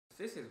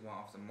This is one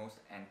of the most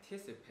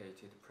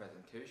anticipated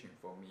presentations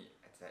for me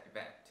at the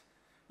event.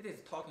 It is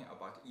talking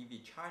about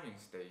EV charging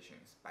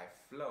stations by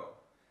FLO,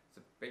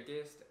 the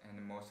biggest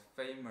and most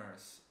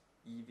famous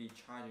EV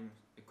charging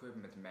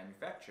equipment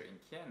manufacturer in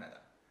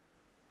Canada.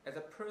 As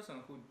a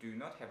person who do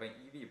not have an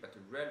EV but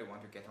really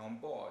want to get on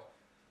board,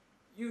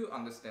 you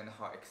understand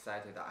how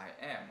excited I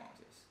am on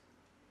this.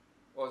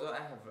 Although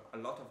I have a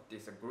lot of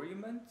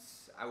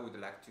disagreements, I would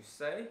like to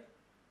say,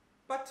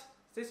 but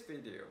this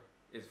video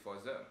is for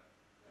them.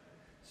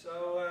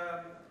 So,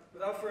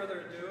 without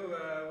further ado,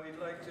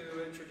 we'd like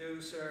to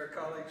introduce our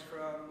colleagues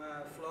from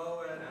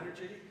FLO and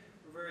Energy.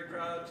 We're very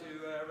proud to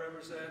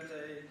represent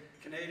a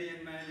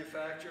Canadian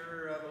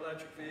manufacturer of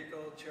electric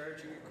vehicle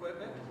charging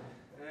equipment,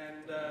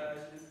 and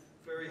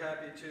very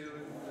happy to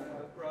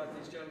have brought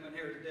these gentlemen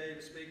here today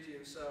to speak to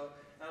you. So,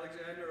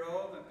 Alexander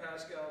Ove and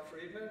Pascal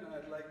Friedman,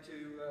 I'd like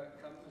to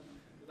come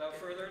without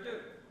further ado.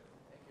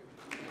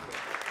 Thank you.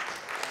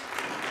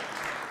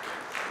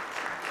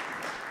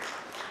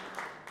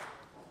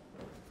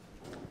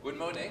 Good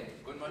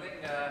morning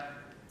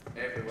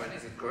everyone,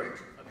 is it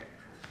correct? Okay.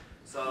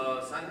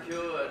 So thank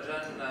you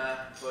John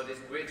for this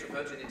great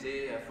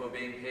opportunity for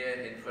being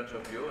here in front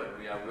of you, and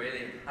we are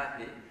really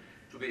happy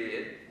to be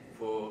here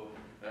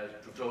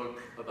to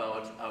talk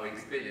about our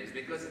experience,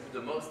 because it's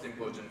the most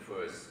important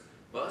for us.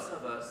 Both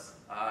of us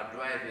are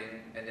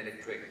driving an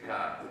electric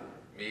car.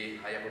 Me,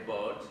 I have a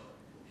Bolt,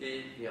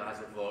 he has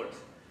a Volt.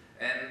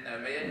 And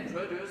may I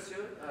introduce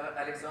you,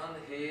 Alexander,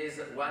 he is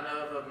one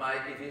of my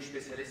EV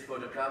specialists for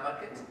the car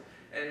market,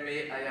 and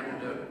me, I am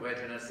the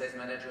regional sales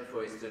manager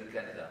for Eastern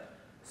Canada.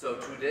 So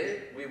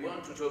today, we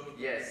want to talk,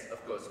 yes,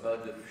 of course,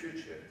 about the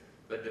future,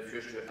 but the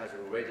future has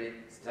already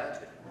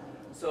started.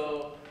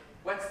 So,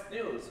 what's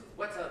news?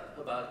 What's up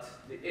about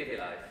the EV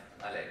life,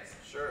 Alex?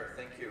 Sure,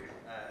 thank you.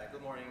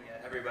 Good morning,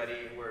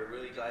 everybody. We're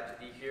really glad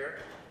to be here.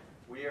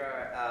 We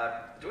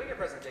are doing a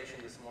presentation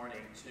this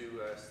morning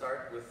to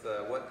start with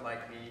what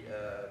might be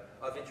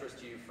of interest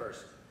to you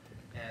first,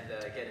 and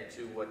get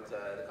into what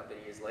the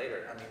company is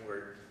later. I mean,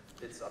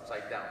 it's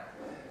upside down.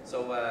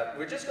 So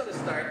we're just going to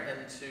start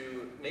and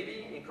to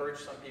maybe encourage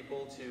some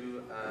people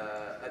to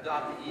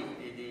adopt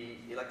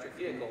the electric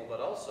vehicle, but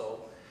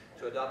also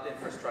to adopt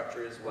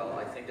infrastructure as well.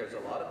 I think there's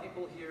a lot of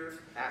people here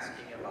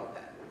asking about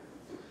that.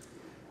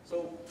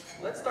 So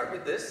let's start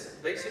with this.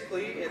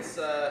 Basically, it's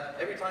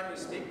every time we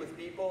speak with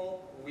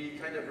people, we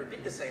kind of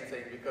repeat the same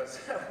thing because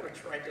we're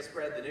trying to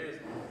spread the news.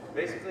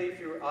 Basically, if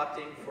you're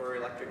opting for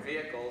electric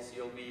vehicles,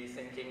 you'll be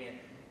thinking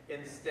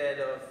instead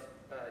of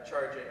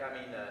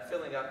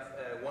filling up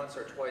once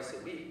or twice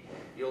a week,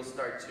 you'll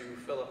start to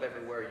fill up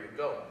everywhere you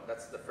go.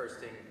 That's the first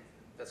thing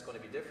that's going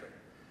to be different.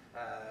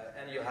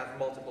 And you'll have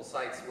multiple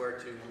sites where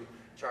to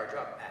charge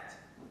up at.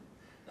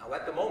 Now,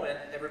 at the moment,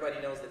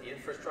 everybody knows that the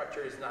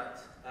infrastructure is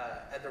not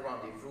at the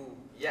rendezvous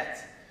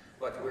yet,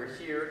 but we're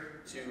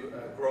here to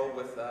grow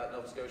with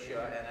Nova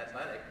Scotia and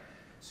Atlantic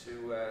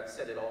to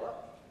set it all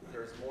up.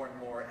 There's more and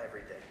more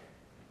every day.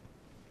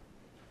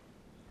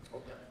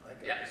 Okay,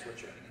 I can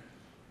switch it.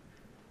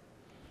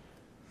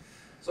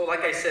 So,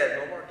 like I said,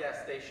 no more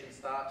gas station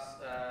stops.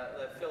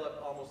 Fill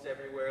up almost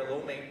everywhere.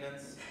 Low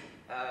maintenance.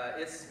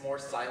 It's more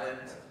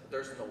silent.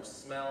 There's no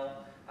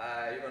smell.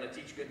 You're going to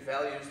teach good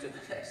values to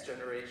the next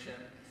generation,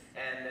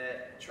 and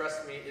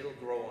trust me, it'll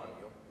grow on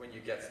you when you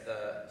get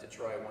to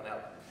try one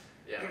out.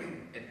 Yeah,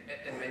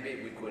 and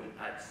maybe we could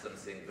add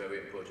something very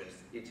important.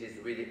 It is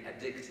really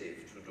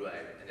addictive to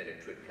drive an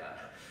electric car.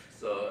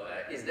 So,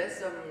 is there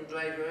some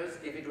drivers,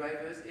 EV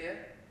drivers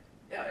here?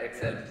 Yeah,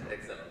 excellent.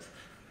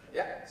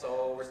 Yeah,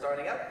 so we're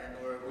starting out, and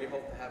we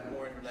hope to have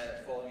more in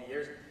the following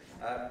years.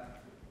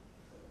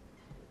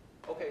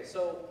 Okay,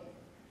 so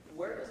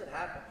where does it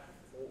happen?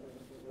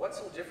 What's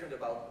so different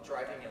about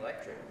driving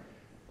electric?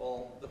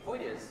 Well, the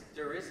point is,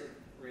 there isn't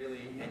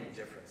really any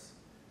difference.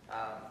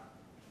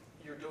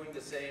 You're doing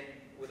the same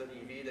with an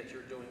EV that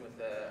you're doing with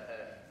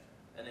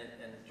an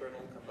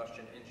internal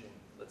combustion engine.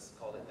 Let's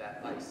call it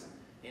that ICE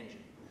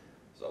engine.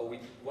 So we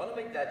want to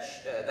make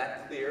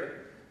that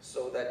clear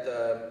so that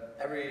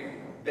every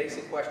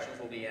basic questions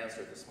will be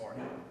answered this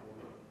morning.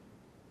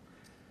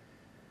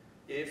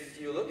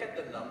 If you look at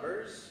the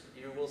numbers,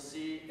 you will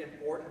see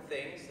important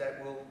things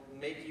that will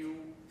make you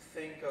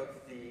think of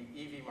the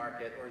EV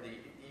market or the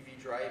EV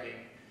driving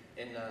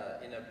in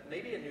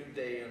maybe a new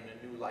day and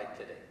a new light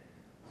today.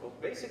 So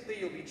basically,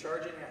 you'll be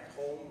charging at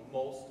home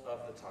most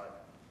of the time,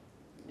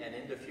 and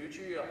in the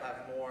future, you'll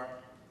have more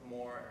and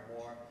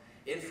more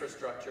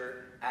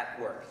infrastructure at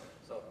work.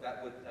 So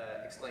that would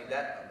explain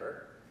that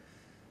number.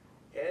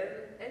 And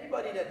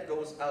anybody that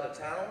goes out of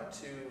town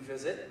to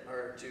visit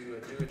or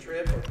to do a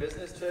trip or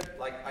business trip,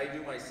 like I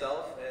do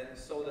myself, and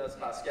so does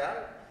Pascal,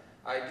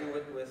 I do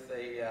it with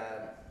a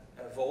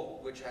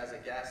Volt, which has a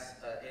gas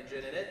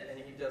engine in it, and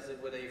he does it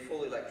with a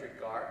full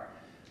electric car.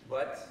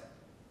 But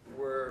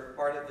we're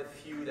part of the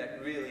few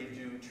that really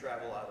do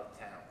travel out of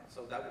town.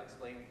 So that would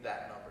explain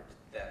that number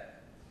to them.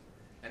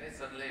 And it's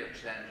only a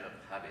change of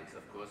habits,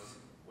 of course.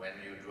 When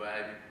you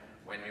drive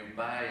when you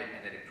buy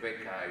an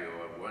electric car,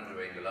 you're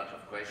wondering a lot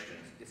of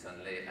questions. It's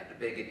only at the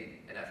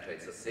beginning, and after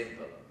it's so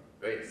simple,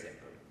 very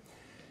simple.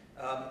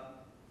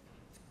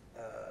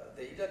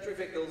 The electric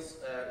vehicles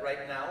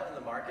right now in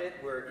the market,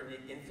 we're in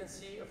the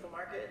infancy of the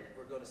market.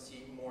 We're going to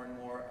see more and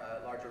more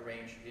larger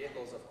range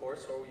vehicles, of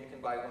course, so you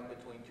can buy one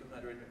between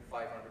 200 and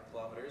 500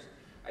 kilometers.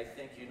 I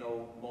think you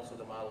know most of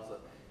the models,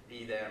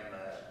 be them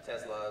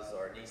Teslas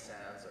or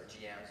Nissans or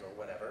GMs or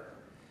whatever.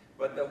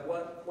 But the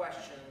one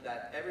question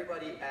that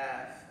everybody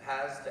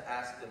has to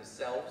ask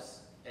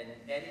themselves in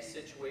any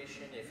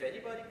situation, if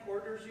anybody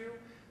corners you,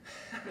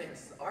 I mean,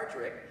 it's our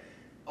trick,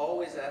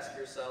 always ask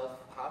yourself,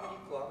 how many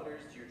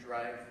kilometers do you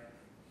drive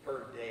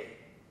per day?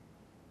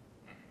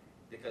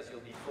 Because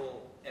you'll be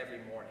full every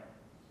morning.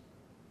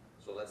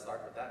 So let's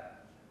start with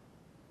that.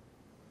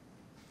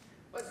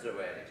 What's the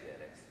reality,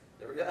 Alex?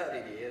 The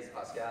reality is,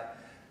 Pascal,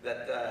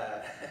 that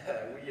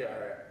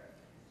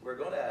we're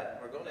going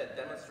to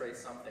demonstrate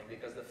something,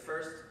 because the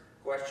first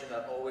question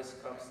that always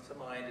comes to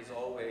mind is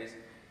always,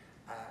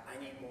 I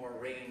need more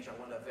range, I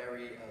want a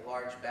very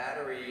large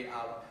battery.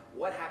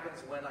 What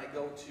happens when I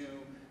go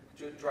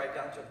to drive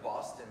down to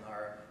Boston,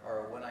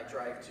 or when I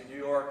drive to New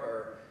York,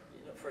 or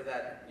for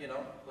that,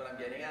 what I'm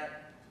getting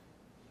at?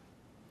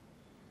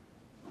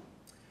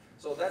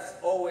 So that's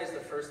always the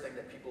first thing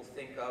that people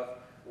think of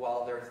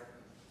while they're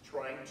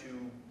trying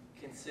to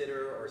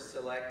consider or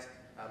select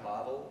a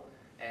model,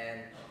 and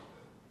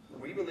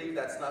we believe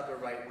that's not the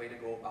right way to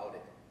go about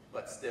it.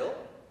 But still,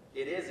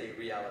 it is a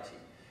reality.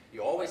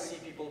 You always see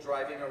people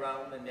driving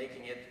around and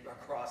making it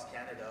across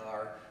Canada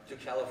or to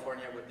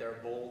California with their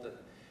Bolt and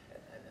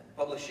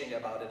publishing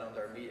about it on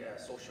their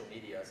social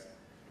medias.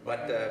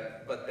 But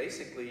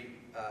basically,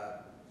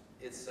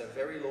 it's a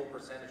very low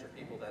percentage of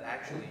people that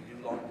actually do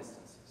long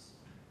distances.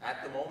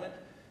 At the moment,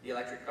 the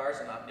electric cars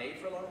are not made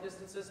for long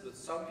distances, but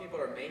some people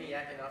are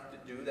maniac enough to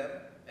do them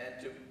and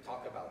to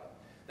talk about them.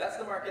 That's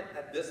the market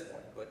at this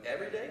point. But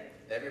every day,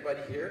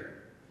 everybody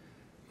here,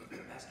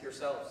 ask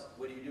yourselves,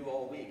 what do you do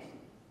all week?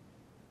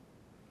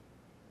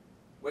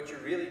 What you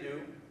really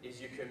do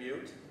is you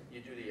commute,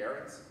 you do the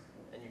errands,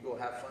 and you go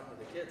have fun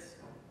with the kids.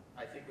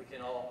 I think we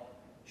can all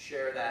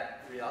share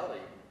that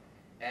reality.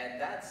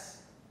 And that's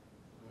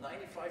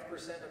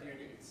 95% of your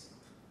needs.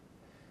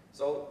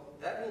 So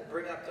that will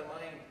bring up to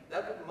mind,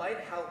 that might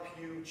help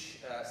you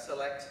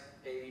select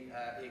a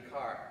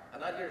car. I'm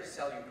not here to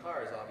sell you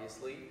cars,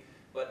 obviously,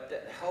 but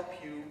that help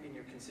you in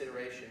your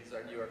considerations.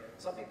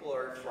 Some people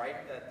are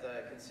frightened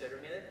at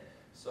considering it.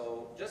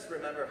 So just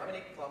remember, how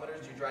many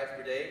kilometers do you drive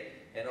per day?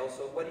 And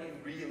also, what do you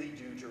really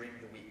do during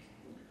the week?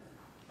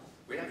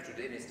 We have to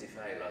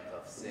demystify a lot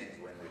of things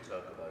when we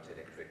talk about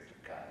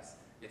electric cars.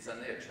 It's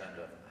only a change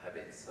of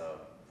habit, so...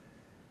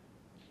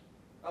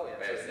 Oh yeah,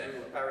 very so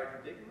simple.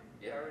 Paradigm?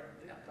 Yeah.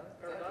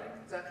 Paradigm?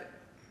 Exactly.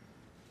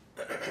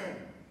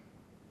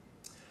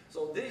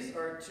 So these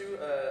are two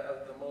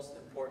of the most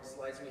important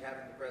slides we have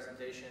in the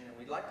presentation, and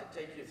we'd like to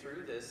take you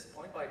through this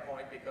point by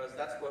point, because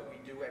that's what we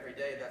do every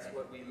day, that's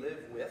what we live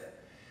with.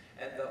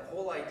 And the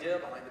whole idea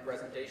behind the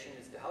presentation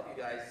is to help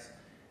you guys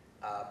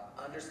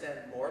understand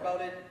more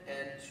about it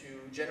and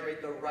to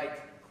generate the right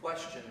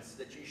questions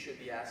that you should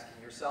be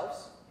asking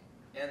yourselves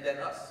and then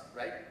us,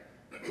 right?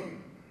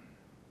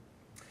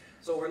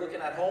 So we're looking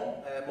at home.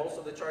 Most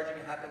of the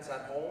charging happens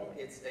at home.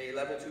 It's a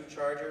level 2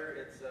 charger.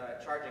 It's a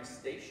charging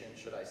station,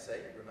 should I say.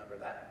 Remember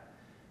that.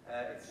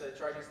 It's a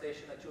charging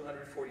station at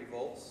 240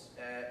 volts,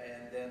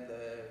 and then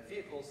the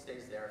vehicle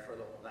stays there for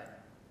the whole night.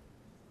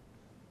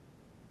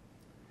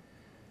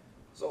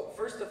 So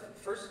first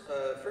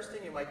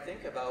thing you might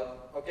think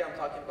about, okay, I'm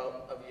talking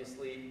about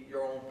obviously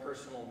your own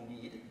personal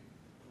need,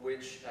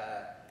 which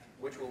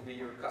will be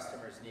your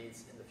customer's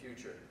needs in the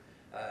future.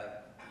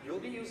 You'll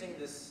be using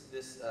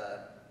this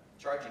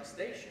charging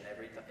station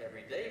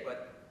every day,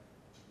 but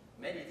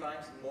many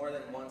times more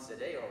than once a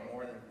day, or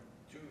more than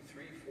 2,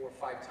 3, 4,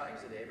 5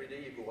 times a day. Every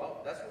day you go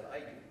out. That's what I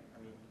do. I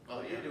mean,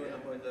 what do you do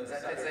in the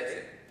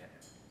Saturday?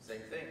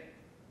 Same thing.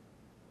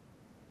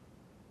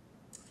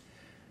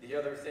 The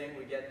other thing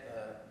we get,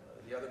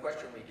 the other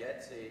question we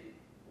get, say,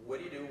 what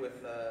do you do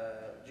with,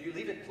 do you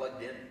leave it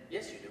plugged in?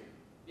 Yes, you do.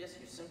 Yes,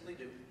 you simply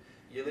do.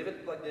 You leave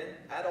it plugged in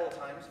at all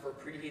times for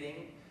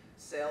preheating,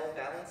 cell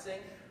balancing.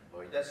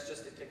 That's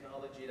just a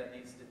technology that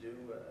needs to do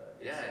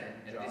its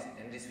job.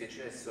 And this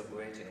feature is so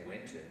great in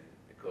winter,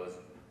 because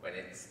when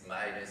it's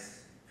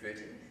minus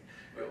 30,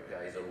 your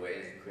car is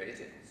always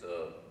created,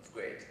 so it's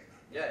great.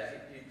 Yeah,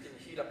 you can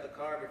heat up the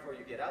car before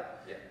you get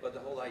out, but the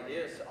whole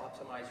idea is to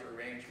optimize your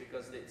range,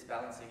 because it's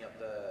balancing up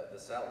the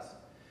cells,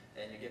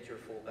 and you get your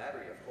full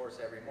battery, of course,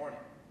 every morning.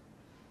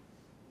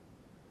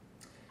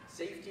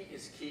 Safety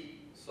is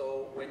key,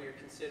 so when you're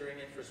considering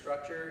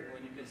infrastructure, and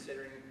when you're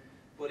considering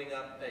putting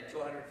up a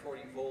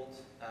 240 volt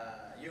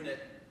unit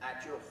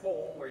at your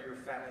home where your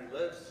family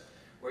lives,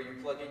 where you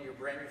plug in your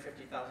brand new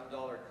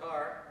 $50,000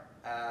 car.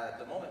 At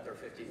the moment they're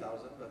 $50,000,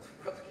 but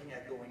we're looking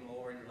at going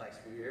lower in the next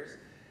few years.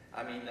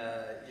 I mean,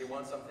 you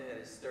want something that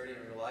is sturdy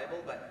and reliable,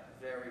 but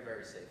very,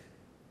 very safe.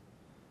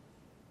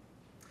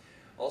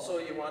 Also,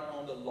 you want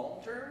on the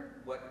long term,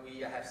 what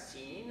we have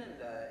seen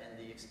and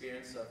the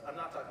experience of, I'm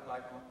not talking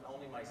about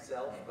only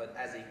myself, but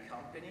as a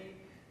company,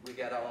 we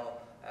got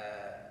all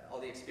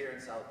the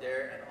experience out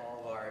there, and all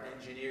of our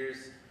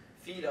engineers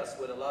feed us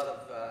with a lot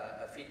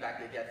of feedback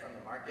they get from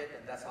the market,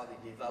 and that's how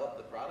they develop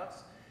the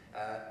products.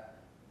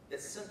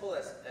 It's simple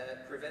as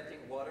preventing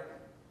water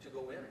to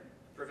go in,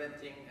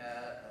 preventing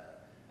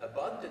a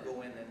bug to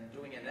go in and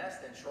doing a nest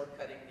and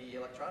shortcutting the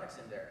electronics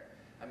in there.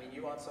 I mean,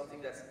 you want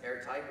something that's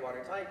airtight,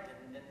 watertight,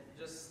 and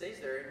just stays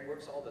there and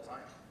works all the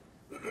time.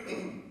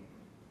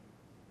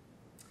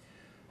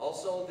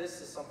 Also,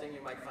 this is something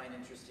you might find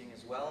interesting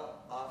as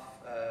well,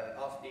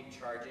 off-peak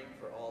charging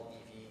for all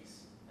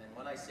EVs. And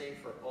when I say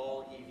for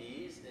all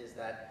EVs, is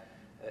that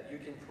you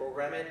can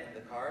program it in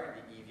the car,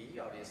 the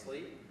EV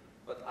obviously,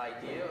 but the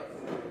idea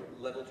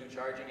of level 2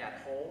 charging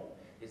at home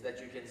is that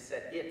you can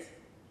set it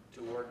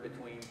to work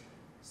between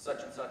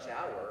such and such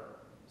hour,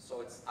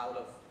 so it's out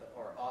of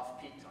or off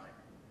peak time,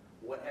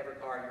 whatever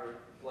car you're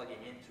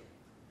plugging into.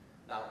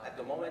 Now, at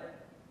the moment,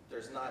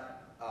 there's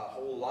not a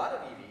whole lot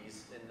of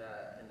EVs in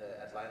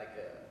the Atlantic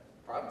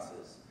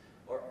provinces,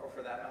 or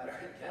for that matter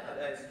in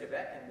Canada, it's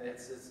Quebec, and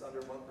it's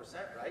under 1%,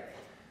 right?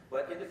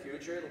 But in the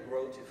future, it'll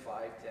grow to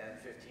 5, 10,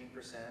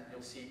 15%.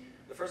 You'll see,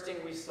 the first thing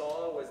we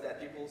saw was that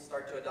people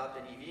start to adopt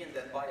an EV and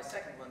then buy a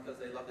second one because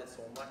they loved it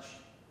so much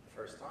the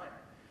first time.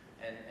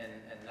 And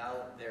now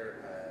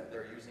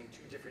they're using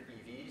 2 different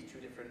EVs, 2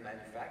 different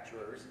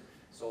manufacturers.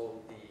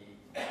 So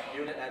the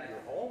unit at your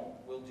home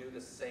will do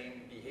the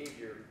same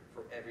behavior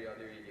for every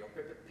other EV.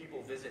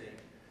 People visiting,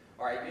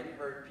 or I even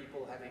heard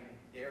people having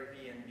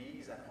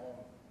Airbnbs at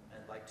home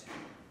and like to,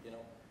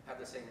 have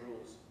the same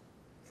rules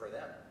for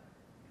them.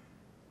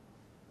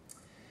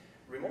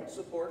 Remote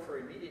support for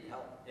immediate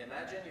help.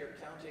 Imagine you're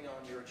counting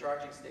on your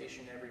charging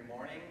station every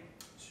morning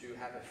to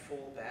have a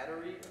full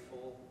battery, a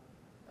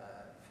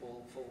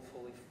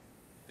fully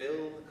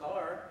filled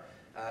car,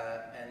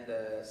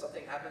 and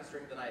something happens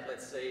during the night.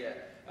 Let's say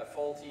a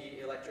faulty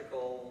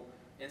electrical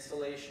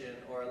installation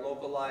or a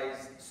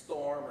localized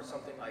storm or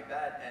something like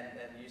that,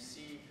 and you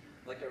see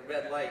like a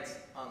red light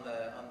on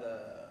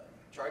the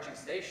charging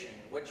station.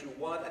 What you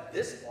want at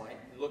this point,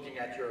 looking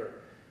at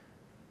your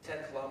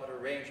 10-kilometer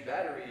range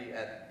battery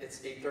at it's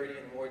 8:30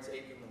 in the morning, it's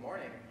 8 in the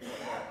morning.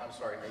 I'm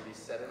sorry, maybe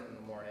 7 in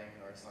the morning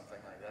or something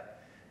like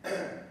that.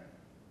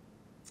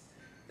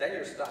 Then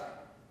you're stuck.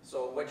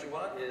 So what you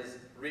want is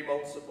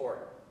remote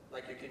support.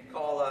 Like you can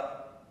call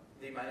up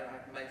the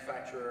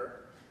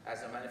manufacturer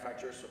as a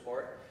manufacturer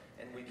support,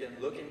 and we can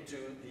look into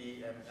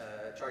the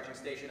charging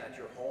station at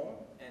your home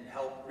and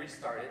help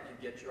restart it and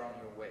get you on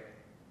your way.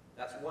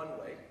 That's one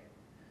way.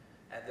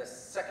 And the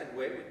second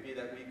way would be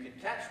that we could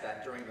catch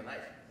that during the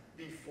night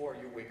before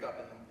you wake up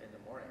in the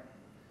morning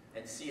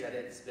and see that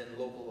it's been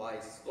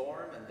localized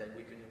storm, and then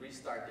we can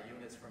restart the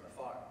units from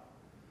afar.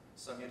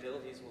 Some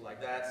utilities will like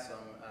that,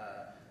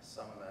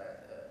 some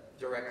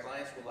direct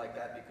clients will like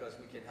that because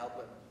we can help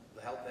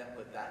them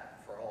with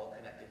that for all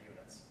connected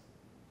units.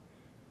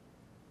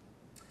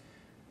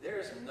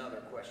 There's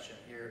another question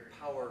here,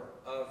 power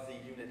of the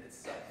unit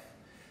itself.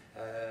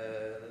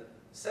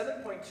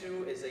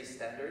 7.2 is a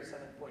standard,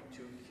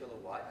 7.2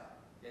 kilowatt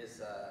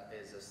is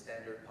a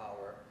standard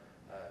power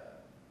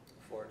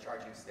for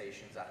charging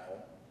stations at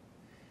home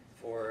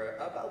for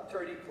about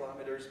 30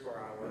 kilometers per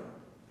hour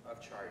of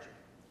charging,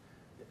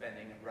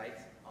 depending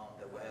on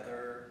the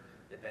weather,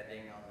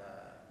 depending on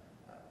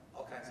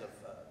all kinds of...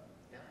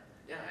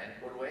 Yeah, and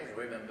always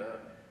remember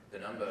the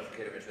number of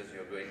kilometers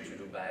you're going to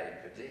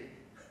Dubai per day.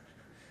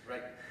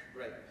 Right.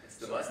 It's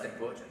the most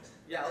important.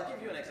 Yeah, I'll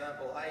give you an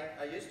example.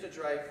 I used to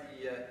drive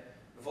the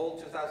Volt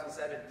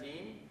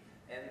 2017,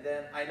 and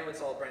then, I know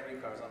it's all brand new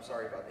cars, I'm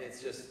sorry about it,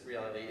 it's just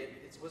reality.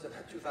 It was a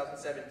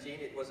 2017,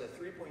 it was a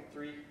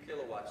 3.3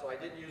 kilowatt, so I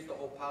didn't use the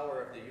whole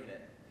power of the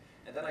unit.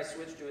 And then I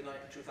switched to a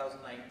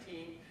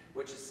 2019,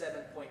 which is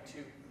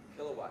 7.2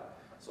 kilowatt.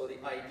 So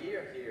the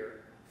idea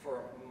here,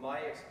 for my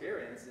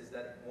experience, is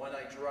that when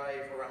I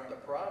drive around the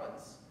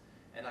province,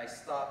 and I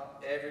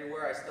stop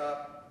everywhere,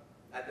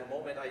 at the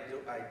moment I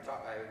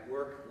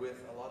work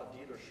with a lot of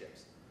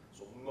dealerships,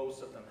 so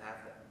most of them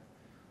have them.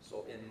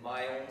 So in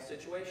my own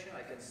situation,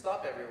 I can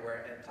stop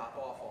everywhere and top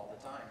off all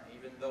the time.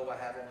 Even though I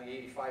have only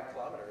 85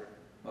 kilometers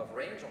of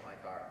range on my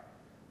car,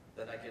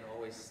 then I can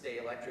always stay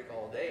electric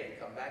all day and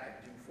come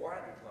back and do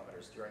 400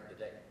 kilometers during the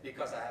day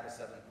because I have a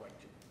 7.2.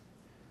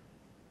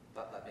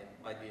 Thought that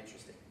might be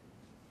interesting.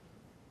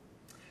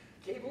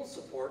 Cable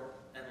support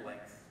and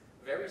length.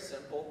 Very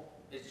simple.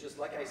 It's just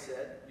like I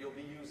said, you'll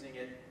be using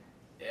it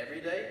every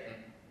day.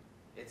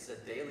 It's a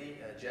daily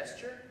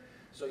gesture.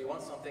 So you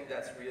want something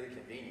that's really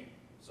convenient.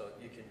 So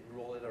you can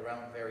roll it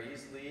around very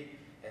easily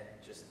and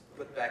just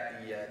put back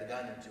the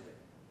gun into it.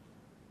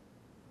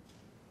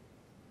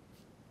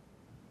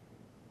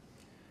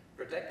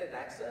 Protected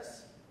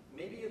access.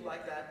 Maybe you'd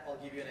like that. I'll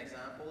give you an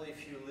example.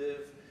 If you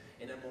live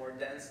in a more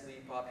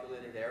densely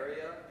populated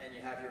area and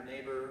you have your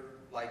neighbor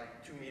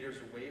like 2 meters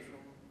away from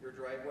your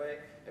driveway,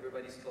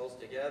 everybody's close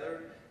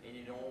together, and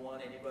you don't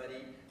want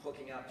anybody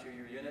hooking up to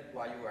your unit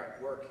while you are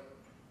at work.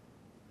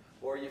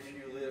 Or if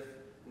you live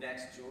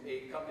next to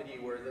a company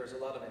where there's a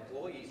lot of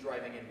employees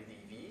driving in with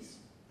EVs,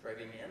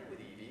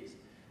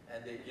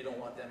 and you don't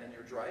want them in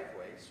your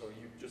driveway, so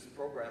you just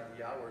program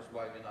the hours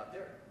while you're not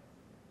there.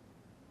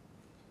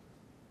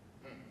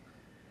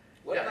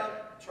 What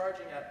about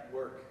charging at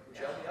work? Would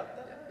you help me out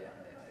with that? Yeah,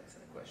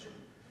 excellent question.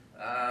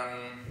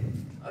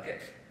 Okay.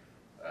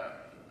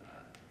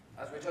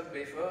 As we talked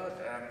before,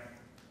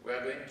 we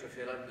are going to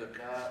fill up the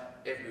car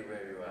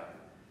everywhere you are,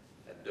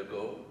 at the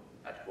go,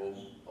 at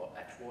home, or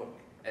at work.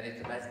 And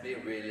it must be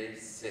really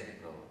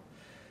simple.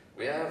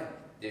 We have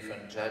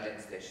different charging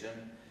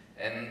stations,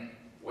 and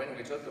when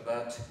we talk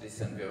about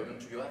this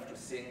environment, you have to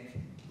think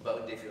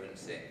about different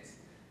things.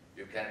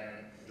 You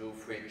can do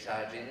free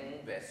charging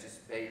versus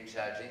paid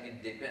charging,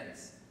 it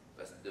depends.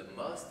 But the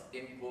most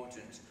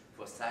important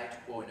for site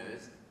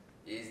owners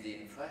is the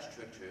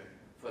infrastructure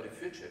for the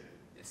future.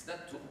 It's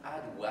not to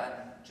add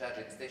one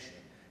charging station,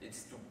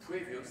 it's to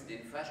preserve the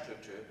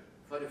infrastructure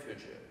for the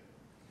future.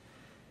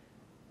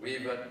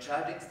 With a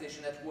charging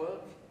station at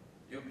work,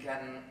 you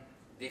can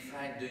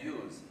define the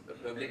use, a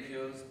public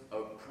use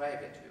or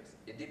private use.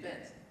 It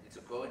depends. It's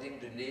according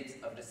to the needs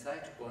of the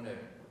site owner.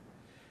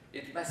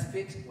 It must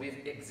fit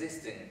with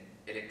existing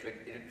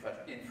electric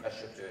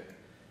infrastructure,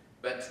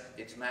 but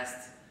it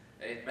must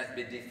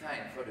be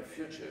defined for the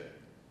future.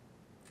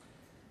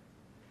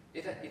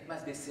 It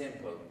must be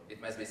simple.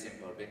 It must be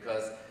simple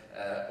because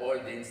all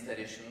the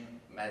installation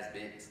must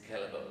be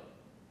scalable.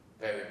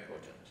 Very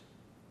important.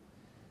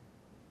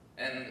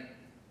 And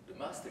the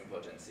most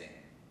important thing,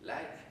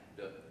 like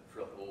the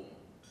FLO home,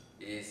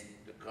 is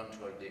the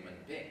control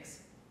demand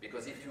peaks.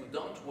 Because if you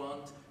don't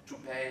want to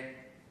pay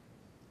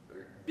a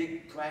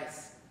big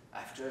price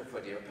after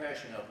for the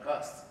operational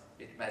costs,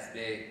 it must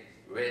be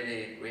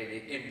really,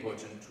 really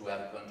important to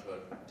have control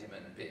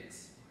demand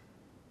peaks.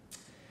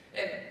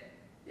 And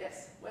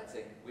yes, one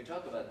thing, we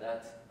talk about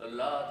that a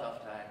lot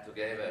of time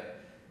together.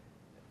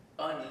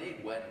 Only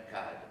one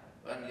card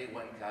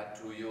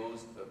to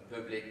use a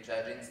public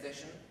charging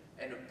station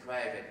and a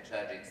private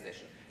charging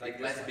station. Like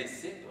it must be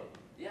simple.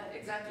 Yeah,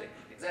 exactly.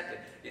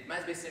 It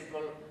must be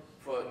simple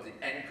for the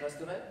end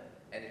customer,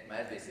 and it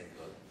must be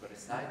simple for the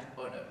site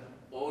owner.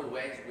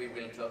 Always we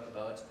will talk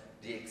about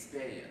the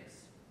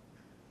experience.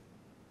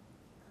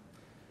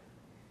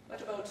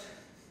 What about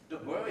the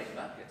growing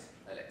market,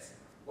 Alex?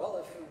 Well,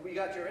 if we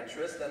got your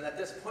interest, then at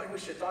this point we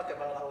should talk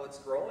about how it's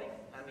growing.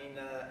 I mean,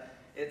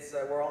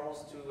 we're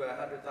almost to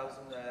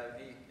 100,000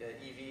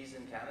 EVs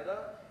in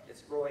Canada.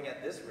 It's growing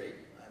at this rate.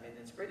 I mean,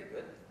 it's pretty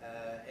good.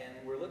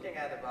 And we're looking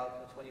at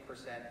about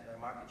 20%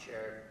 market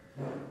share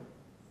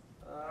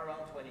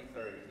around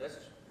 2030.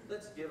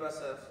 Let's give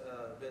us a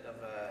bit of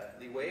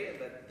leeway,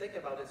 but think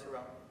about it's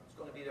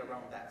going to be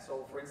around that.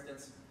 So, for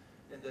instance,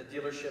 in the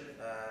dealership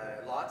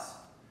lots,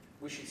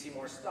 we should see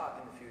more stock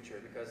in the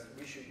future because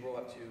we should grow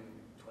up to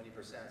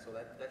 20%. So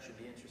that should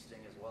be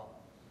interesting as well.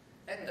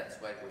 And that's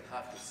why we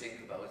have to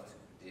think about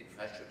the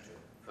infrastructure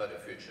for the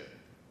future.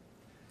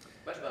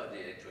 What about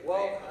the electric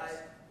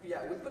vehicles?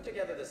 Yeah, we put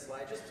together this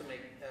slide just to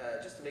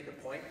make a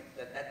point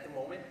that at the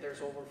moment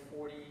there's over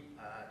 40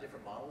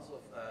 different models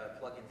of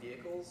plug-in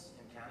vehicles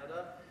in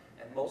Canada,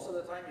 and most of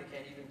the time you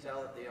can't even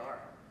tell that they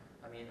are.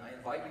 I mean, I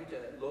invite you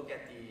to look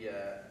at the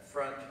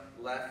front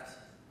left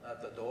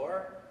of the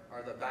door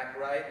or the back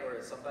right,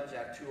 or sometimes you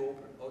have two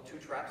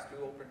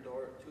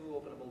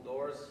openable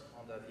doors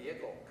on the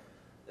vehicle.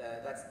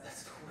 That's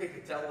the way to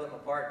tell them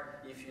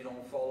apart if you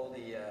don't follow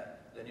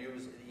the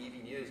news, the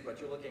EV news. But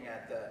you're looking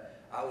at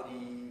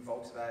Audi,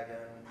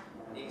 Volkswagen,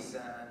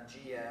 Nissan,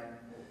 GM.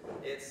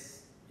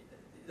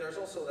 There's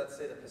also, let's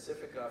say, the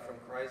Pacifica from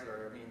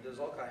Chrysler. I mean, there's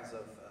all kinds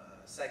of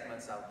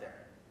segments out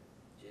there.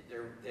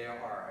 They are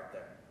out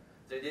there.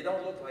 They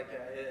don't look like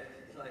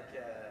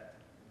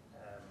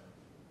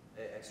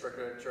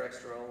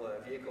extraterrestrial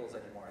vehicles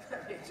anymore. I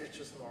mean, they're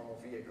just normal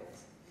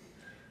vehicles.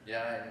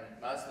 Yeah, and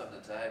most of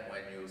the time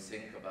when you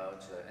think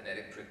about an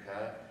electric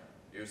car,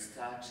 you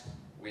start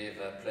with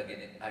a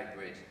plug-in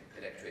hybrid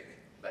electric.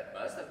 But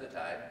most of the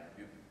time,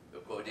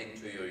 according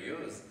to your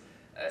use,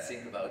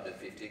 think about the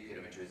 50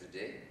 kilometers a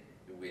day,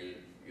 you will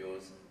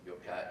use your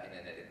car in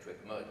an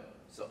electric mode.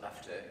 So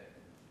after,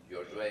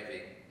 you're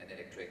driving an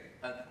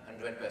electric,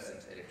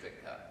 100%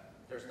 electric car.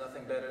 There's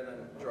nothing better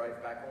than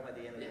drive back home at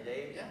the end of the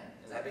day,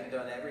 and having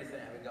done everything,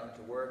 having gone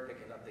to work,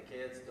 picking up the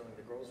kids, doing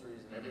the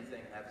groceries and everything,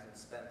 and having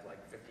spent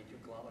like 52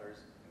 kilometers.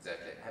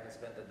 Exactly. Haven't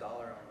spent $1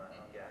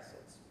 on gas. So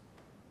it's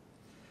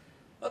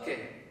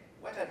okay,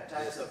 what are the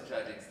types of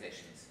charging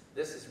stations?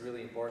 This is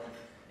really important.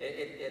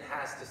 It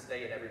has to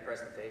stay in every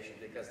presentation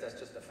because that's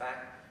just a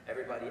fact.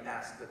 Everybody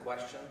asks the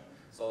question.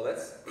 So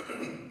let's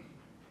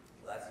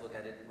look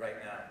at it right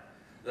now.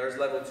 There's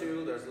level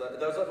 2, there's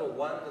level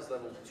 1, there's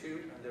level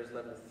 2, and there's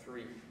level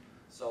 3.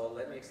 So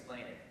let me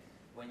explain it.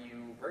 When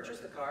you purchase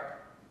the car,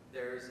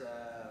 there's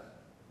a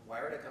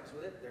wire that comes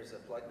with it, there's a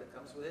plug that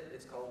comes with it.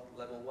 It's called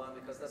level 1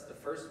 because that's the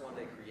first one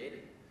they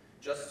created,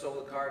 just so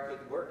the car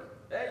could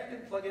work. Yeah, you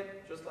can plug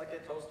it just like a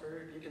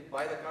toaster. You can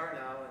buy the car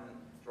now and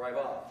drive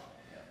off.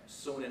 Yeah.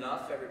 Soon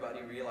enough,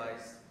 everybody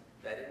realized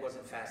that it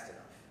wasn't fast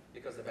enough.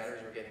 because the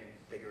batteries were getting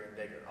bigger and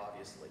bigger,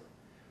 obviously.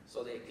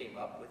 So they came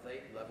up with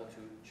a level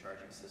 2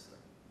 charging system,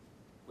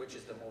 which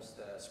is the most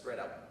spread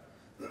out.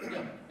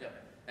 Yeah.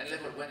 And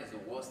level 1 is the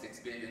worst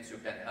experience you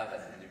can have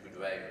as an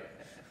individual driver.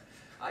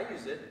 I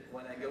use it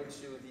when I go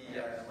to the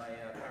my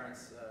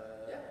parents'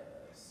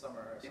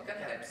 summer It can camp.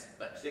 help,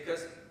 but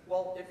Because,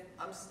 well, if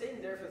I'm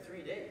staying there for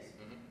 3 days,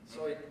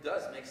 so it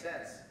does make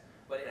sense,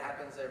 but it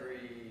happens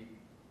every,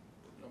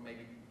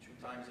 maybe 2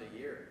 times a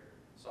year,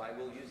 so I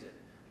will use it.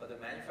 But the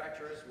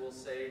manufacturers will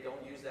say,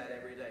 don't use that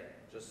every day,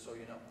 just so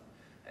you know.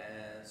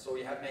 And so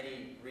you have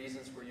many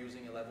reasons for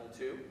using a level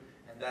 2,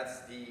 and that's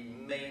the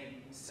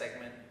main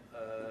segment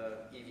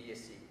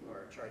EVSE,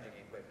 or charging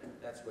equipment.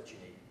 That's what you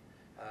need.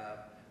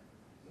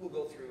 We'll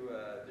go through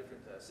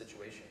different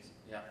situations.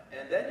 yeah.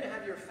 And then you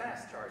have your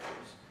fast chargers.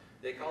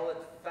 They call it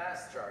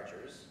fast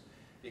chargers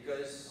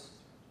because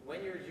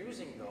when you're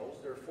using those,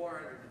 they're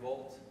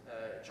 400-volt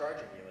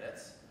charging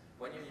units.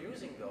 When you're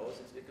using those,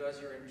 it's because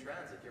you're in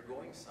transit, you're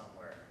going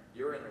somewhere,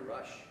 you're in a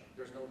rush,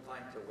 there's no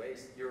time to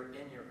waste, you're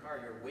in your car,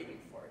 you're waiting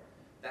for it.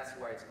 That's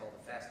why it's called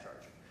a fast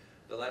charger.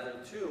 The level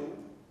 2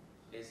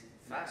 is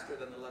faster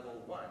than the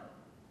level 1,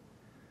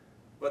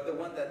 but the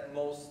one that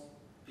most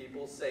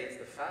people say it's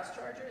the fast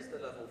charger is the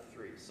level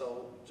 3.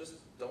 So just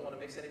don't want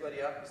to mix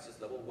anybody up, it's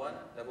just level 1,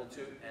 level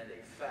 2, and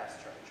a fast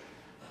charger.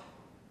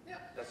 Yeah.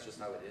 That's just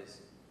how it is.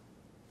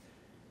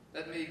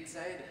 Let me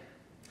excited.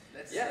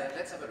 Let's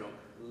have a look.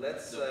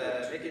 Let's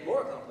make it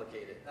more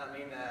complicated. I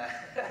mean,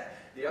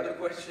 the other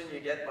question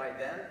you get by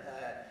then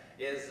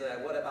is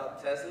what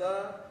about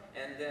Tesla?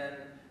 And then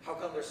how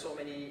come there's so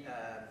many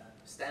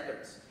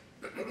standards?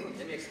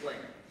 Let me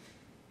explain.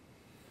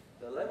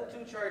 The level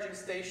 2 charging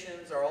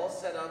stations are all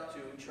set up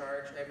to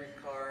charge every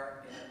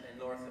car in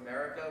North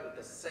America with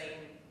the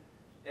same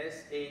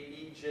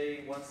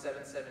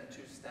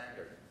SAEJ1772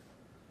 standard.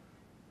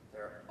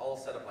 They're all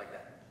set up like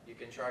that. You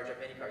can charge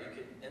up any car. You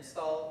can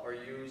install or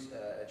use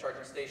a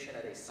charging station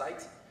at a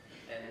site,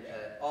 and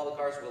all the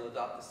cars will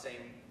adopt the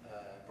same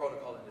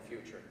protocol in the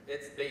future.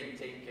 It's being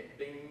taken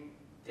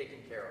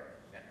care of.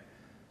 Yeah.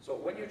 So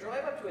when you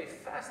drive up to a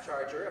fast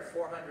charger, a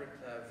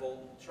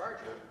 400-volt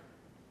charger,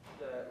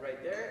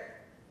 right there,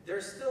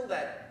 there's still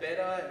that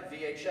beta and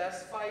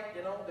VHS fight,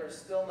 they're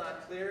still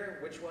not clear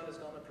which one is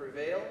going to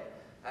prevail.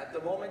 At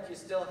the moment, you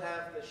still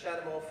have the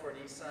Shademo for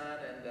Nissan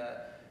and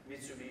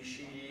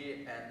Mitsubishi,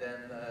 and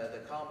then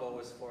the combo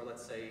is for,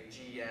 let's say,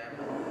 GM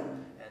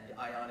and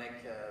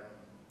Ioniq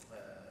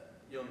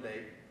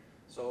Hyundai.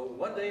 So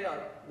one day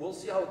we'll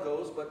see how it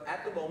goes, but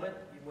at the moment,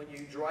 when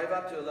you drive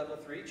up to a level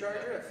 3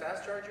 charger, a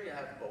fast charger, you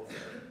have both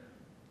there.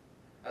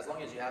 As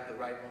long as you have the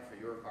right one for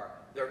your car.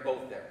 They're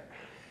both there.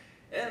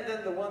 And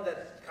then the one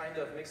that kind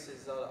of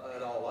mixes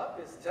it all up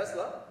is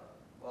Tesla.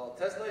 Well,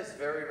 Tesla is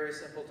very, very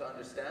simple to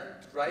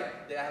understand,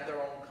 right? They have their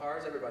own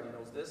cars, everybody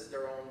knows this,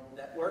 their own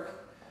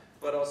network.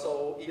 But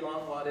also,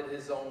 Elon wanted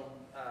his own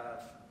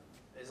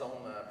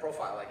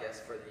profile, I guess,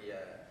 for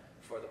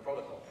the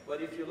protocol.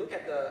 But if you look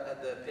at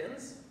the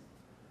pins,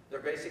 they're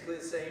basically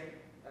the same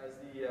as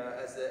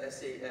the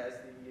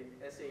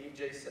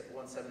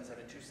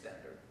SAEJ1772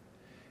 standard.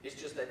 It's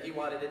just that he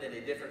wanted it in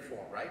a different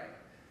form, right?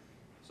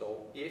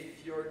 So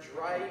if you're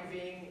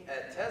driving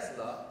a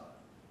Tesla,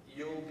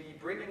 you'll be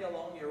bringing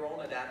along your own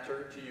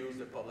adapter to use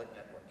the public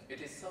network.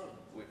 It is sold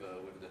with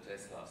the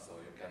Tesla, so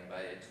you can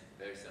buy it,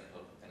 very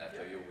simple, and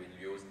after you will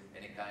use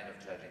any kind of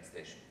charging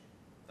station.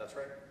 That's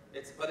right.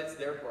 But it's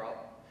their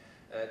problem.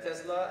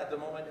 Tesla at the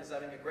moment is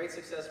having a great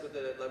success with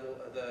the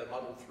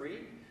Model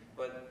 3,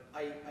 but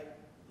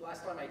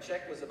last time I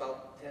checked was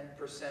about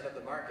 10% of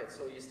the market,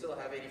 so you still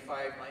have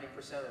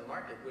 85–90% of the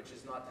market, which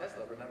is not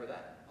Tesla. Remember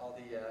that. All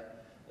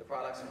the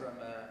products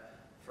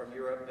from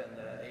Europe and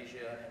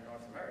Asia and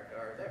North America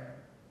are there.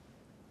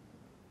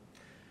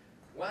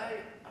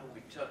 Why are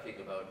we talking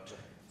about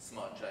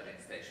smart charging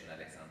station,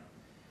 Alexandre?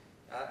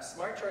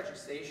 Smart charging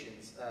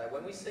stations,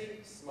 when we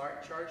say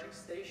smart charging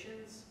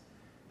stations,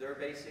 they're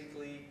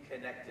basically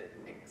connected.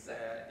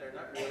 They're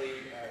not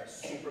really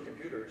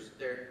supercomputers,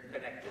 they're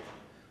connected.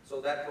 So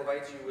that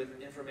provides you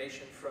with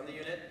information from the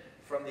unit,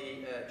 from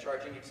the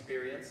charging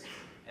experience,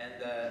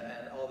 and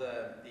all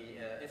the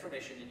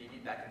information you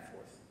need back and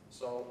forth.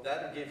 So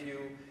that'll give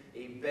you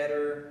a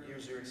better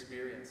user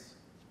experience.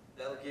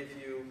 That'll give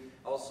you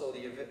also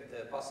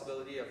the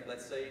possibility of,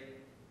 let's say,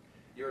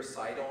 you're a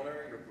site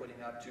owner, you're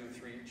putting up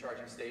 2–3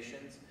 charging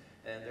stations,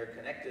 and they're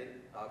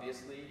connected.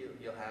 Obviously,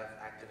 you'll have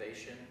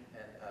activation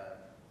and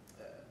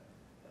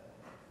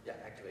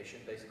activation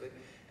basically,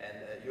 and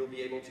you'll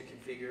be able to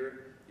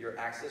configure your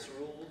access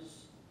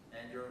rules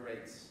and your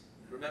rates.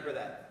 Remember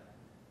that.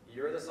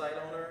 You're the site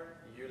owner,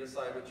 you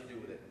decide what you do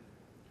with it.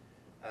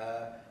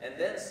 And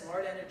then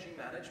smart energy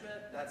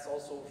management, that's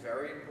also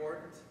very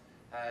important.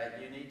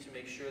 You need to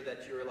make sure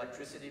that your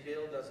electricity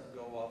bill doesn't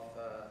go off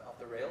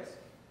the rails.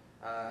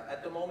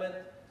 At the moment,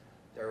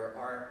 there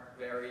aren't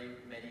very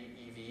many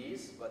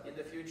EVs, but in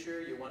the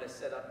future, you want to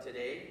set up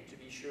today to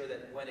be sure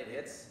that when it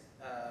hits,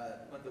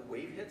 when the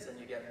wave hits and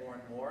you get more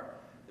and more,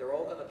 they're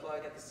all going to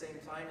plug at the same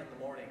time in the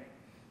morning.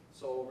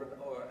 So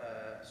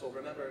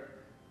remember,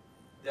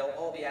 they'll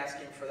all be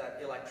asking for that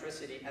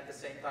electricity at the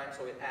same time,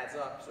 so it adds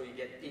up, so you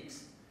get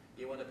peaks.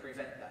 You want to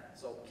prevent that,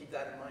 so keep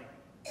that in mind.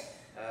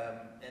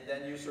 And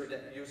then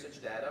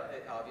usage data.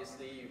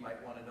 Obviously, you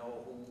might want to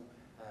know who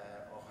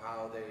or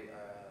how they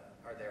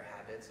are their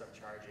habits of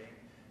charging.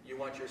 You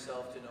want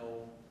yourself to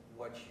know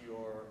what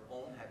your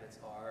own habits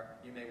are.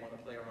 You may want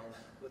to play around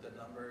with the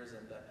numbers.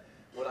 And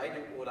what I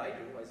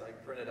do is I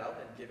print it out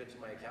and give it to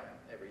my accountant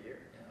every year,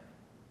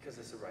 because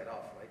it's a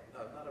write-off, right?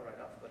 No, not a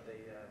write-off, but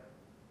they.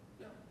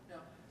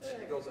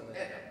 It goes on the.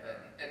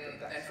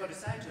 And for the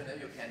site owner,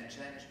 you can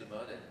change the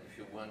model if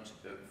you want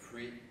a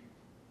free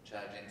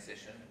charging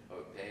session or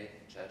a paid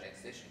charging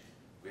session.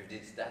 With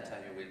this data,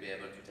 you will be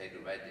able to take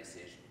the right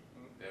decision.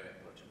 Very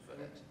important for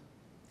that.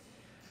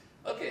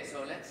 Okay,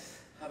 so let's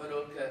have a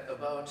look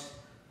about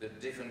the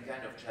different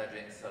kind of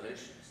charging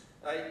solutions.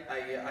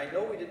 I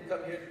know we didn't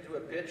come here to do a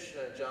pitch,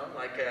 John,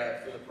 like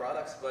for the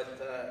products, but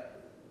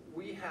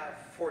we have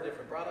 4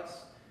 different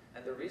products,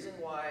 and the reason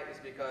why is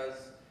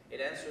because it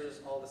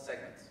answers all the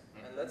segments.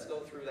 And let's go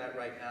through that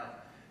right now.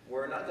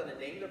 We're not going to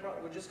name the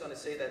product, we're just going to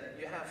say that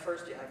you have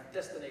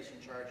destination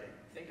charging.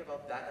 Think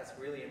about that, that's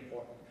really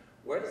important.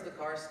 Where does the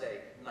car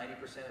stay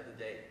 90% of the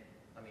day?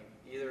 I mean,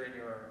 either in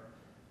your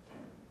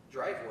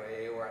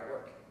driveway or at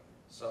work.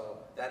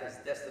 So that is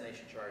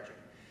destination charging.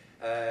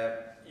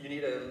 You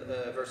need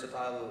a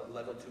versatile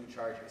level 2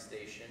 charging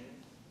station,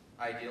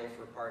 ideal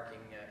for parking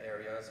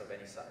areas of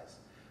any size.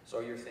 So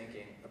you're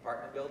thinking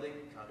apartment building,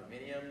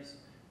 condominiums,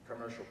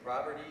 commercial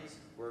properties,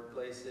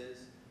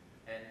 workplaces,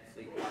 and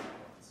fleet parking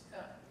lots.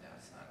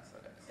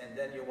 And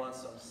then you want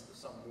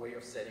some way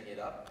of setting it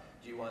up.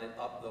 Do you want it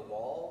up the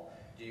wall?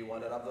 Do you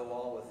want it up the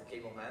wall with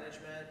cable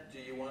management? Do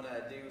you want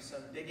to do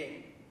some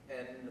digging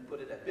and put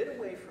it a bit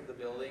away from the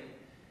building?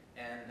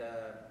 And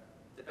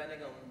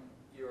depending on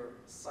your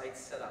site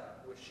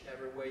setup,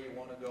 whichever way you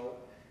want to go,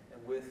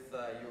 and with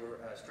your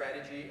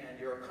strategy and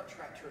your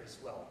contractor as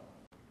well.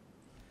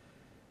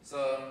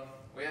 So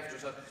we have to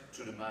talk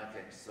to the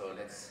market, so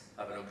let's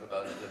have a look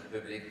about the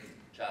public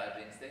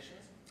charging stations.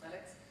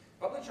 Alex?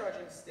 Public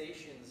charging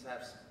stations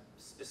have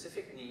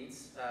specific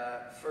needs.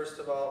 First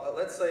of all,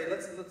 let's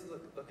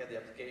look at the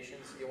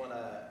applications. You want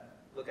to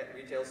look at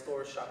retail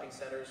stores, shopping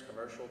centers,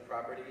 commercial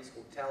properties,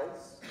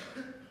 hotels.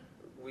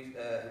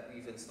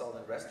 We've installed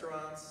in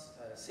restaurants.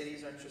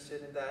 Cities are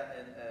interested in that,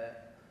 and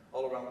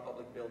all around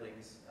public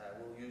buildings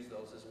will use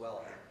those as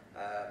well.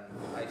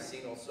 I've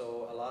seen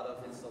also a lot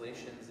of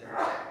installations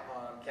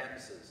on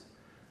campuses,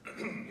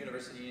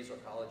 universities or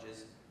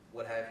colleges,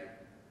 what have you.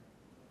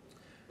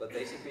 But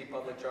basically,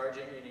 public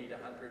charging, you need 100%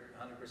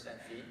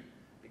 fee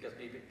because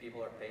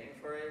people are paying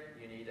for it.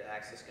 You need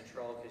access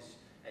control,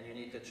 and you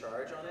need to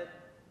charge on it,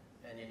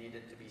 and you need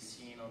it to be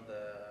seen on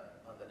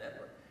the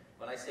network.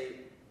 When I say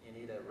you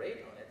need a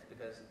rate on it,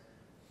 because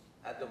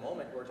at the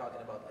moment we're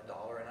talking about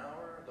 $1 an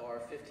hour,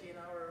 $1.50 an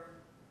hour.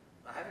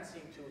 I haven't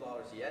seen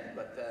 $2 yet,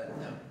 but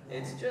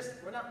it's just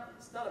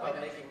it's not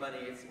about making money.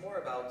 It's more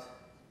about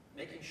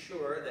making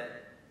sure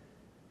that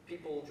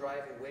people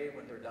drive away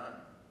when they're done.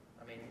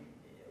 I mean,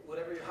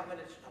 how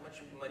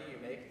much money you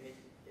make,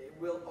 it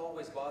will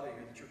always bother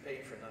you that you're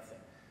paying for nothing.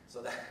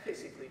 So that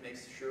basically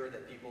makes sure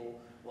that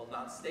people will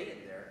not stay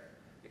in there,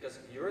 because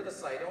if you're the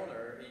site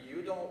owner,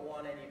 you don't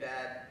want any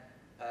bad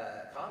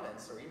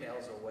comments or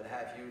emails or what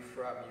have you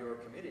from your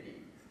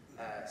community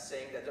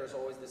saying that there's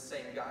always the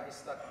same guy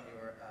stuck on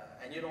your,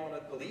 and you don't want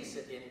to police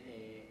it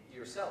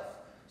yourself.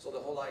 So the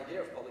whole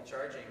idea of public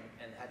charging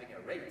and having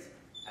a rate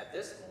at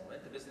this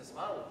moment, the business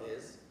model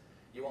is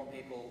you want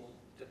people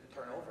to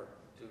turn over,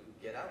 to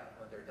get out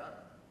when they're done.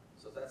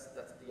 So that's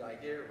the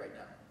idea right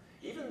now.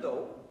 Even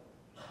though,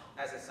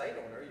 as a site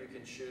owner, you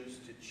can choose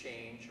to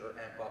change or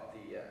amp up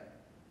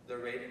the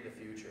rate in the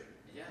future.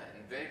 Yeah,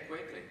 and very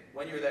quickly.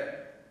 When you're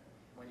there.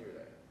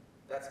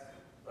 That's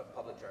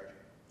public charging.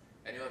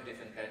 And you have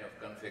different kind of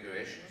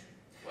configurations.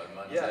 Well,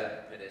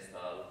 mounted,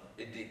 pedestal,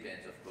 it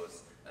depends, of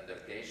course, on the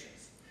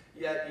locations.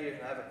 Yeah, you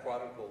have a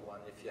quadruple one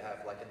if you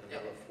have like in the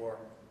middle of floor.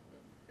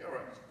 You're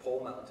right.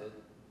 Pole mounted.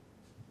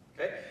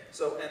 Okay,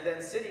 so and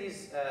then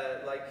cities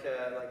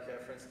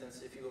for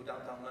instance, if you go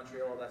downtown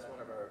Montreal, that's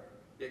one of our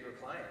bigger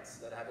clients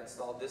that have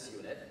installed this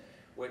unit,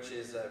 which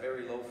is a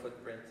very low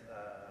footprint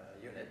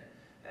unit,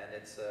 and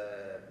it's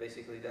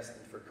basically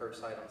destined for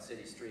curbside on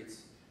city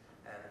streets.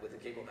 And with the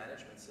cable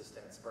management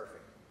system, it's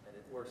perfect, and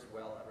it works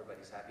well.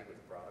 Everybody's happy with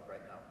the product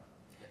right now.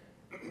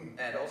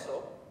 And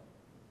also,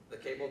 the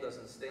cable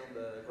doesn't stay on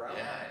the ground.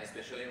 Yeah, and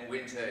especially in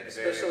winter.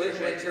 Especially in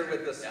winter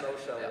with the snow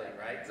shoveling,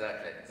 right?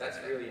 Exactly. That's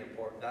really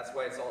important. That's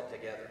why it's all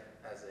together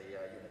as a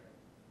unit.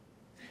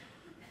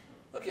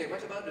 Okay,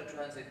 what about the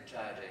transit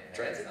charging?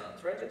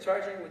 Transit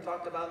charging, we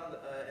talked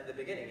about in the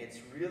beginning. It's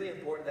really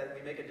important that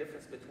we make a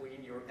difference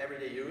between your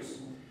everyday use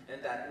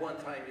and that one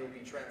time you'll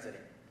be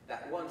transiting.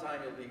 That one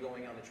time you'll be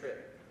going on a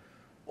trip.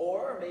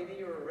 Or maybe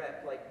you're a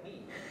rep like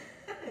me,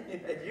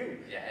 and you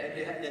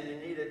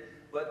need it,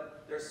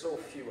 but there's so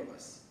few of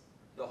us.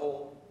 The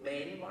whole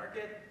main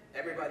market,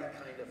 everybody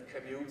kind of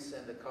commutes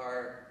and the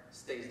car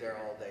stays there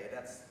all day.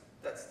 That's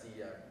the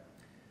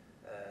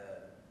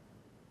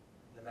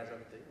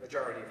majority.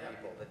 majority of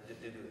people that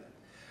do that.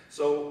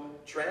 So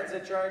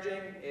transit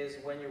charging is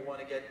when you want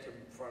to get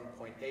from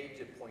point A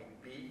to point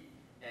B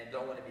and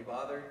don't want to be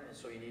bothered, and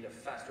so you need a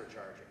faster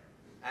charging.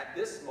 At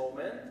this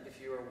moment,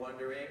 if you are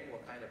wondering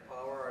what kind of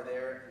power are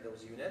there in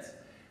those units,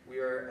 we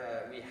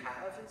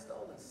have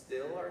installed and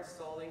still are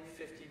installing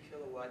 50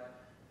 kilowatt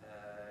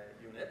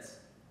units.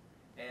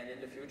 And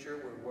in the future,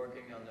 we're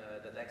working on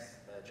the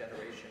next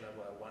generation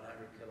of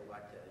 100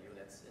 kilowatt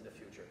units in the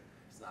future.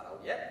 It's not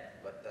out yet,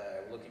 but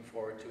we're looking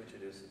forward to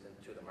introduce it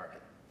into the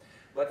market.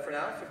 But for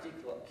now, 50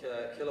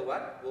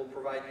 kilowatt will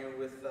provide you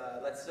with,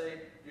 let's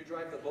say you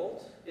drive the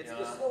Bolt. It's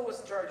the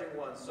slowest charging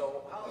one,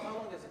 so how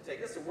long does it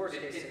take? That's the worst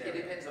case scenario. It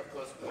depends, of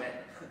course, when,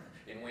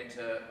 in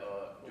winter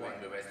or during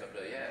the rest of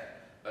the year.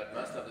 But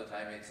most of the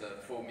time, it's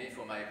for me,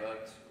 for my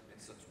Bolt,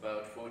 it's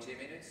about 40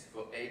 minutes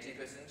for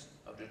 80%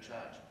 of the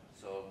charge.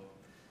 So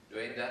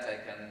doing that, I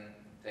can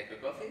take a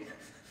coffee,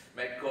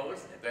 make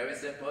calls, very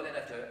simple, and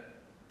after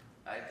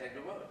I take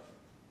the road.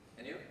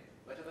 And you?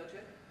 What about you?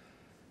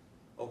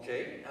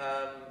 Okay,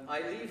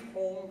 I leave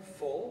home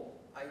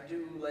full. I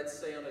do, let's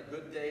say on a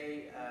good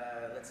day,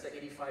 let's say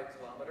 85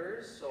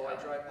 kilometers. So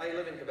I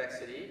live in Quebec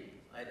City.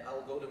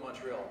 I'll go to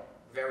Montreal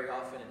very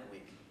often in a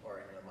week or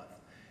in a month.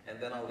 And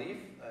then I'll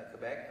leave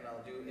Quebec and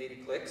I'll do 80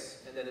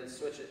 clicks and then it'll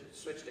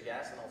switch to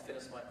gas and I'll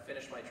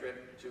finish my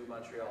trip to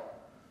Montreal.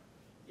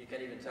 You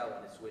can't even tell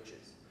when it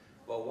switches.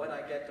 But when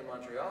I get to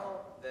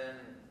Montreal, then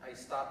I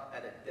stop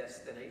at a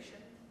destination,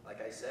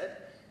 like I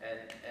said,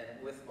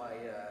 and with my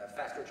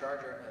faster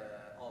charger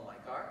on my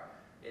car,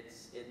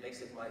 it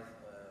makes it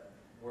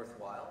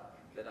worthwhile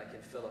that I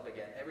can fill up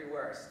again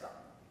everywhere I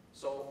stop.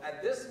 So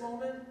at this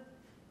moment,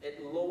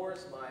 it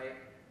lowers my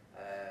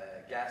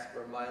gas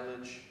per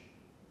mileage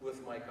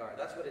with my car.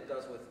 That's what it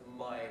does with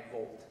my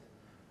Volt.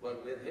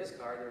 But with his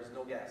car, there's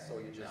no gas, so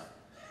you just...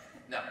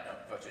 No,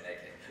 fortunately.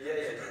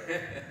 Yeah.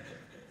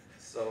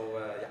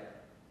 So,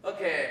 yeah.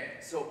 Okay,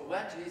 so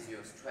what is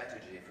your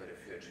strategy for the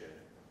future?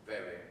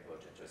 Very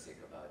important to think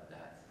about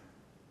that.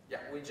 Yeah,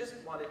 we just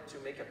wanted to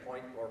make a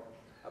point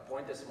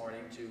this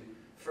morning to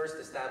first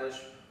establish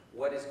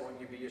what is going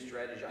to be your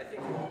strategy. I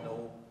think you all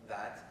know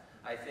that.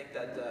 I think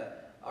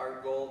that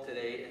our goal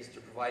today is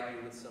to provide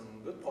you with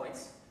some good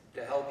points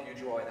to help you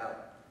draw it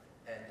out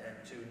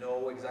and to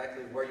know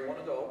exactly where you want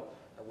to go,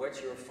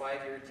 what's your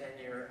 5-year,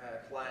 10-year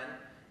plan,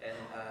 and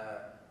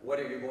what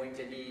are you going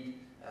to need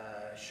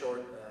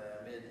short,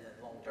 mid,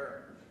 and long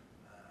term.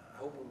 I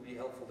hope it will be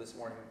helpful this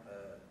morning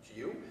to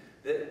you.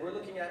 That we're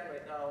looking at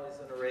right now is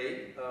an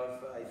array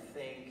of, I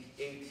think,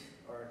 8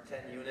 or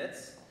 10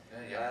 units.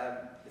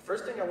 The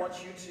first thing I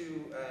want you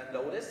to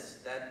notice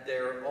that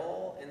they're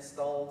all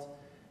installed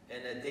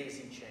in a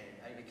daisy chain.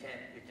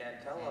 You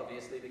can't tell,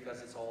 obviously,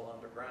 because it's all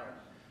underground.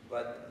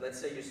 But let's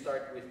say you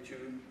start with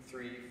 2,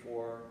 3,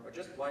 4, or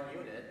just 1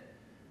 unit.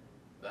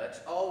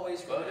 But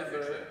always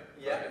remember,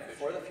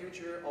 for the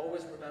future,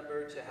 always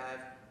remember to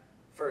have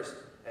first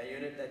a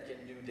unit that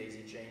can do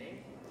daisy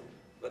chaining.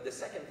 But the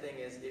second thing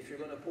is, if you're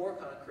going to pour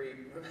concrete,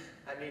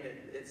 I mean,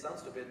 it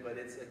sounds stupid, but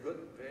it's a good,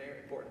 very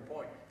important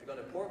point. If you're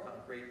going to pour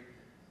concrete,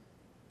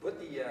 put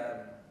the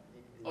cables.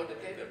 No, the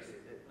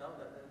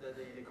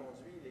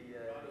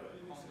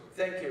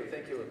conduits,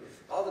 thank you.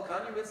 All the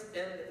conduits,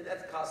 and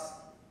that costs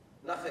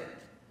nothing.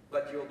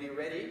 But you'll be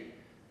ready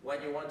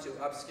when you want to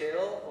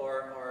upscale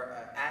or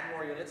add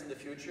more units in the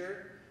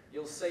future.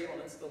 You'll save on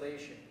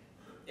installation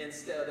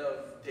instead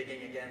of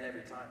digging again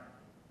every time.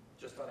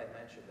 Just thought I'd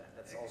mention that.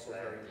 That's also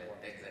very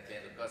important. Exactly,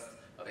 and the cost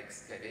of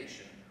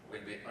excavation will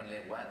be only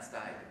one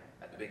time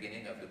at the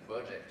beginning of the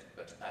project,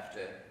 but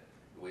after,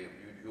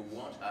 you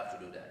won't have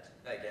to do that.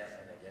 Again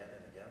and again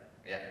and again.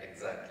 Yeah,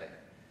 exactly.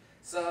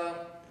 So,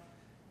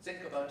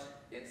 think about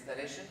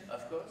installation,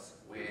 of course.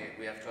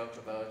 We have talked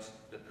about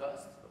the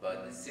cost,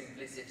 about the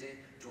simplicity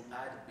to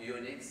add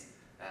units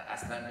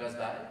as time goes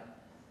by.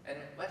 And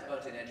what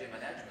about energy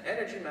management?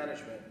 Energy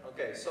management.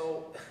 Okay,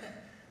 so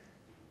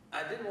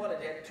I didn't want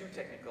to get too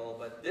technical,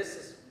 but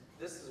this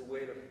is a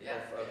way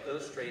of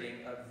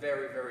illustrating a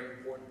very, very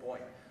important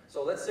point.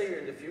 So let's say you're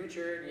in the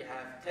future and you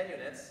have 10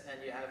 units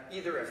and you have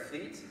either a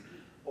fleet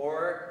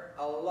or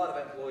a lot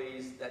of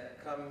employees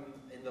that come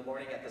in the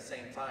morning at the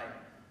same time.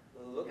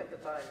 Look at the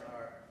time.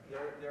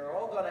 They're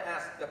all going to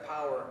ask the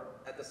power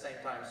at the same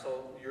time.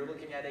 So you're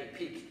looking at a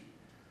peak.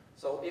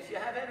 So if you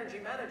have energy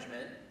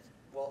management,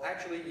 well,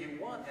 actually you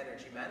want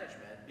energy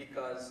management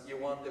because you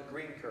want the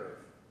green curve.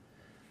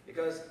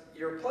 Because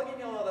you're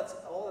plugging all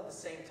at the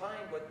same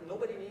time, but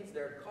nobody needs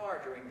their car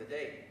during the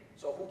day.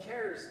 So who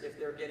cares if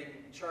they're getting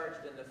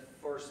charged in the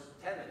first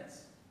 10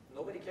 minutes?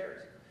 Nobody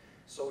cares.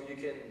 So you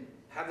can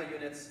have the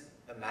units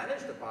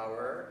manage the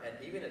power and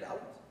even it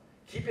out,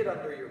 keep it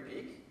under your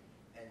peak,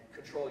 and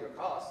control your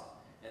cost,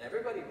 and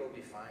everybody will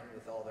be fine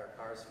with all their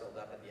cars filled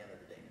up at the end of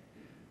the day.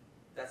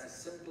 That's as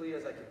simply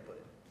as I can put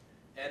it.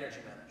 Energy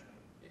management.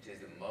 It is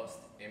the most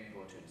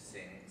important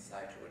thing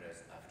site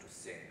owners have to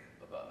think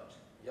about.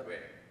 Yep. Really.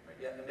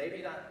 Yeah,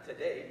 maybe not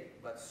today,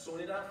 but soon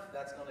enough,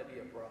 that's going to be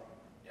a problem.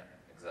 Yeah,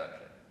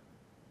 exactly.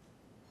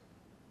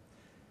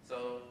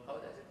 So, how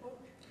does it work?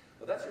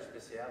 Well, that's your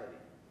specialty.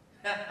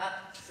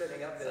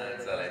 Setting up the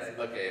So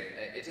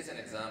okay, it is an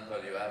example.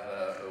 You have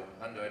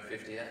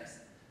 150 amps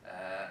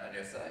on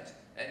your site,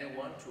 and you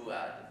want to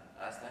add,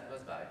 as time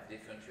goes by,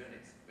 different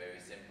units. Very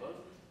simple.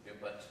 You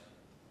put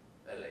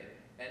a lane,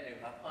 and you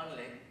have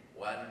only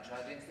one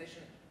charging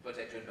station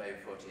protected by a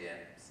 40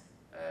 amps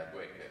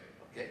breaker.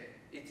 Okay,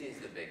 it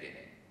is the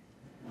beginning.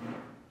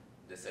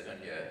 The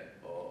second year,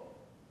 or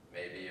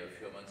maybe a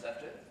few months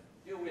after,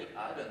 you will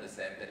add on the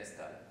same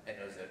pedestal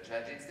another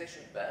charging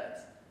station,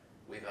 but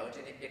without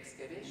any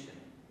excavation,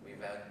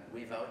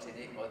 without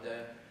any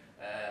other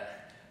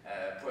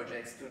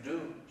projects to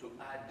do to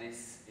add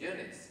these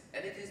units.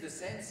 And it is the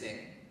same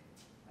thing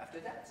after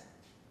that,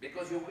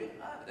 because you will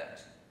have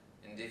that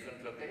in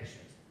different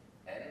locations,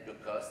 and the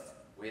cost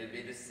will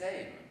be the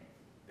same.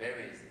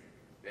 Very easy,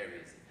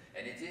 very easy.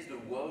 And it is the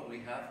word we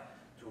have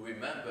to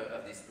remember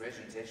of this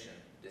presentation,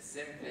 the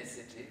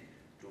simplicity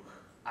to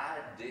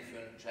add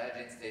different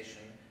charging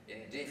stations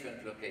in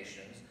different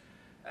locations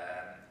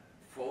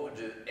for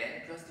the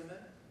end customer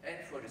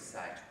and for the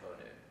site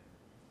owner.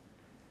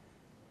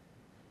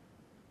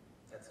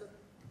 That's it.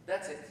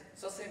 That's it.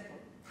 So simple.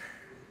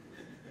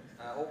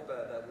 I hope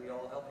that we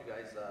all help you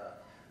guys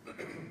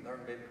learn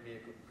maybe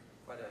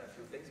quite a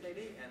few things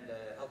maybe, and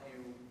help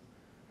you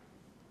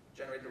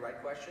generate the right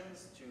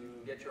questions to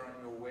get you on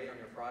your way on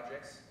your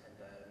projects, and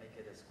make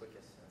it as quick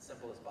and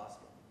simple as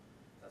possible.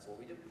 That's what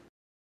we do.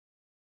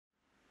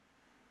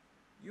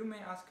 You may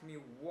ask me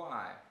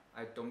why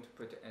I don't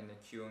put any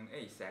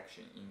Q&A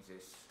section in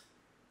this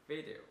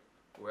video.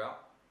 Well,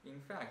 in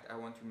fact, I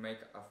want to make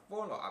a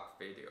follow-up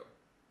video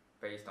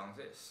based on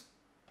this.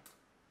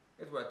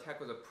 It will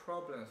tackle the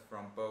problems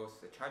from both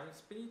the charging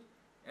speed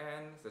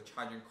and the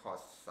charging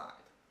cost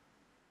side.